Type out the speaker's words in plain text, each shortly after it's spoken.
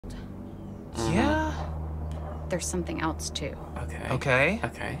there's something else too. Okay.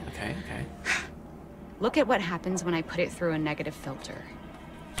 Look at what happens when I put it through a negative filter.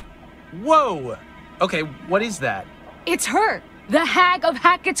 Whoa! Okay, what is that? It's her! The hag of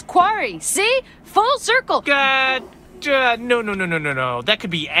Hackett's Quarry! See? Full circle! No. That could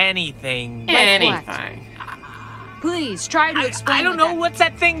be anything. Anything. Please, try to explain. I don't know, what's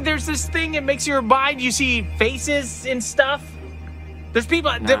that thing? There's this thing, it makes your mind, you see faces and stuff. There's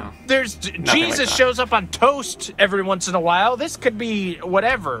people, there's Jesus like shows up on toast every once in a while. This could be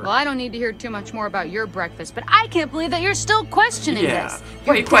whatever. Well, I don't need to hear too much more about your breakfast, but I can't believe that you're still questioning this.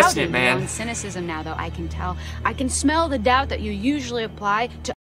 Why you question it, doubting man? your own cynicism now, though, I can tell. I can smell the doubt that you usually apply to